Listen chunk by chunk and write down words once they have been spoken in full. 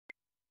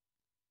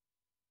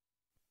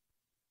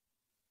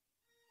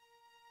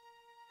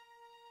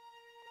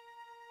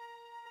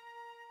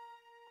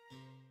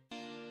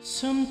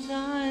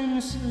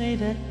Sometimes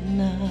late at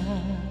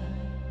night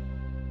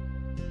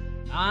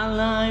I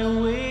lie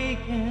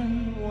awake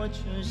and watch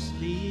her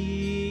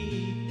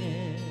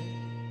sleeping.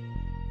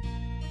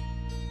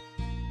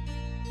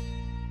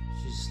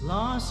 She's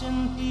lost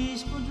in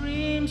peaceful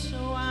dreams, so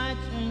I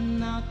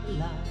turn out the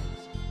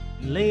lights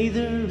and lay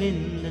there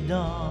in the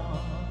dark.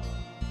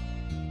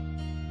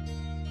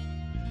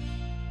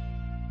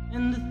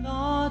 And the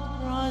thought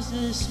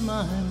crosses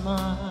my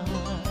mind,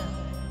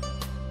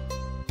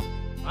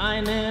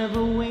 I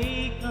never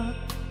wake up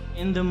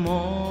in the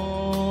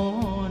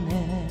morning.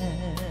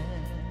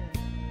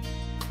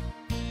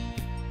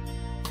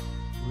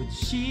 Would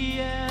she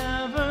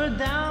ever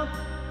doubt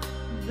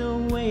the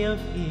way I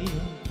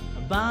feel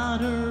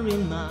about her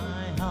in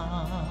my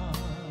heart?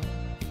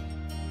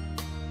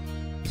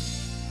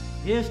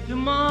 If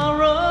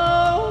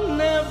tomorrow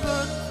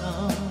never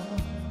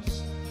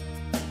comes,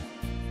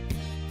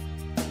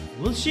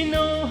 will she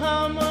know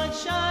how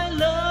much I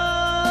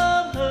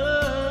love her?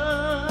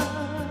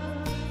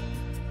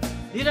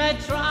 Did I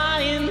try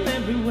in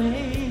every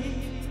way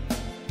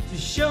to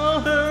show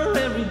her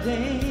every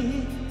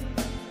day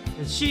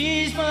that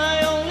she's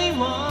my only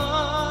one?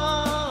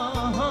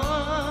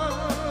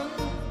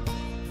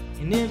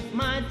 And if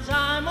my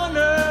time on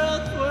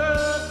earth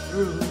were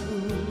through,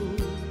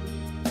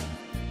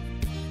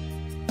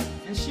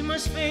 and she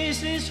must face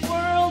this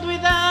world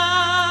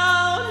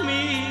without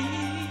me,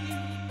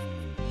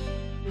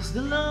 is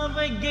the love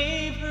I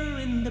gave her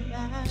in the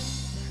past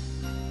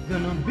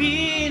gonna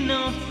be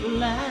enough to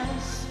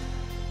last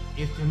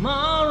if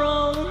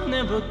tomorrow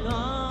never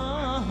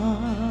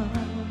comes?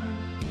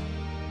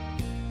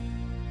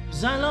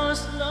 'Cause I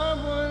lost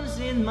loved ones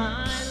in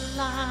my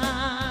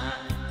life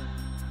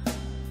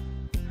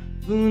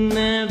who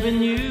never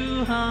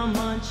knew how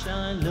much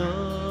I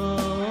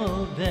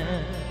loved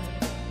them.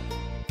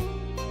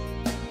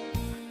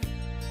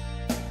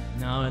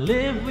 Now I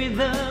live with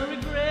the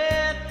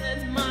regret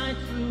that my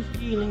true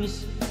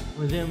feelings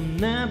for them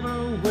never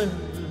will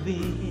be.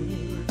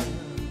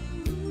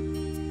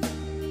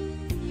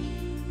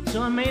 So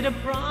I made a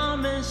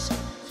promise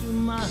to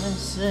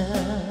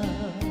myself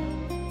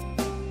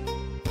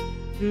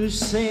to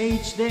say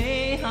each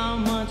day how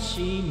much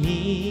she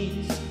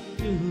means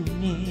to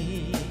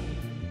me,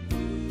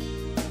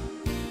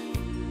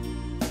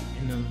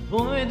 and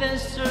avoid that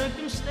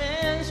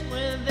circumstance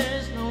where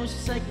there's no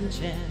second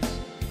chance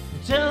to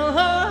tell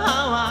her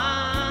how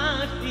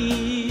I feel.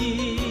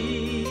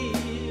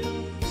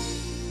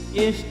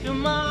 If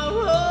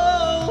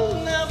tomorrow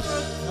never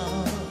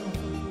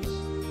comes,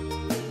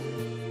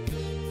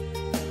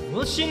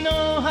 will she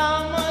know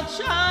how much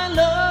I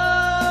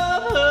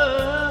love her?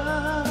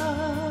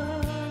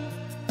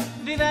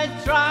 Did I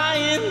try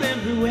in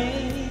every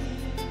way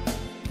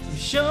to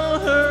show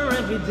her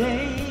every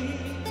day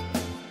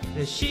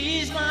that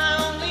she's my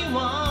only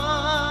one?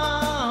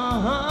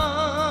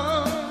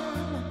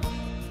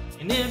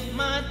 And if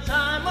my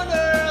time on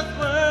earth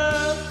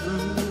were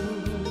through,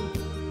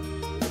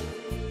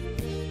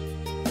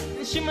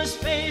 and she must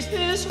face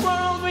this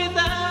world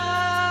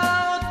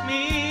without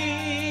me,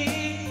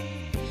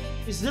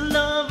 is the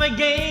love I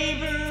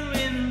gave her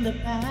in the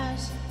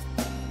past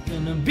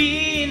gonna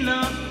be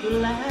enough to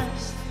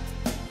last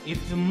if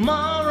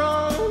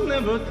tomorrow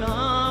never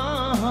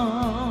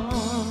comes?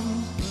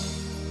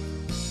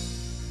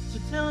 So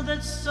tell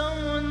that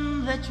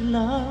someone that you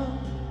love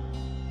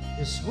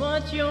just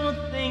what you're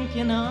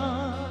thinking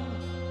of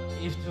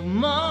if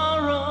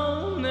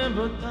tomorrow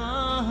never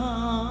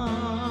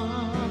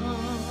comes.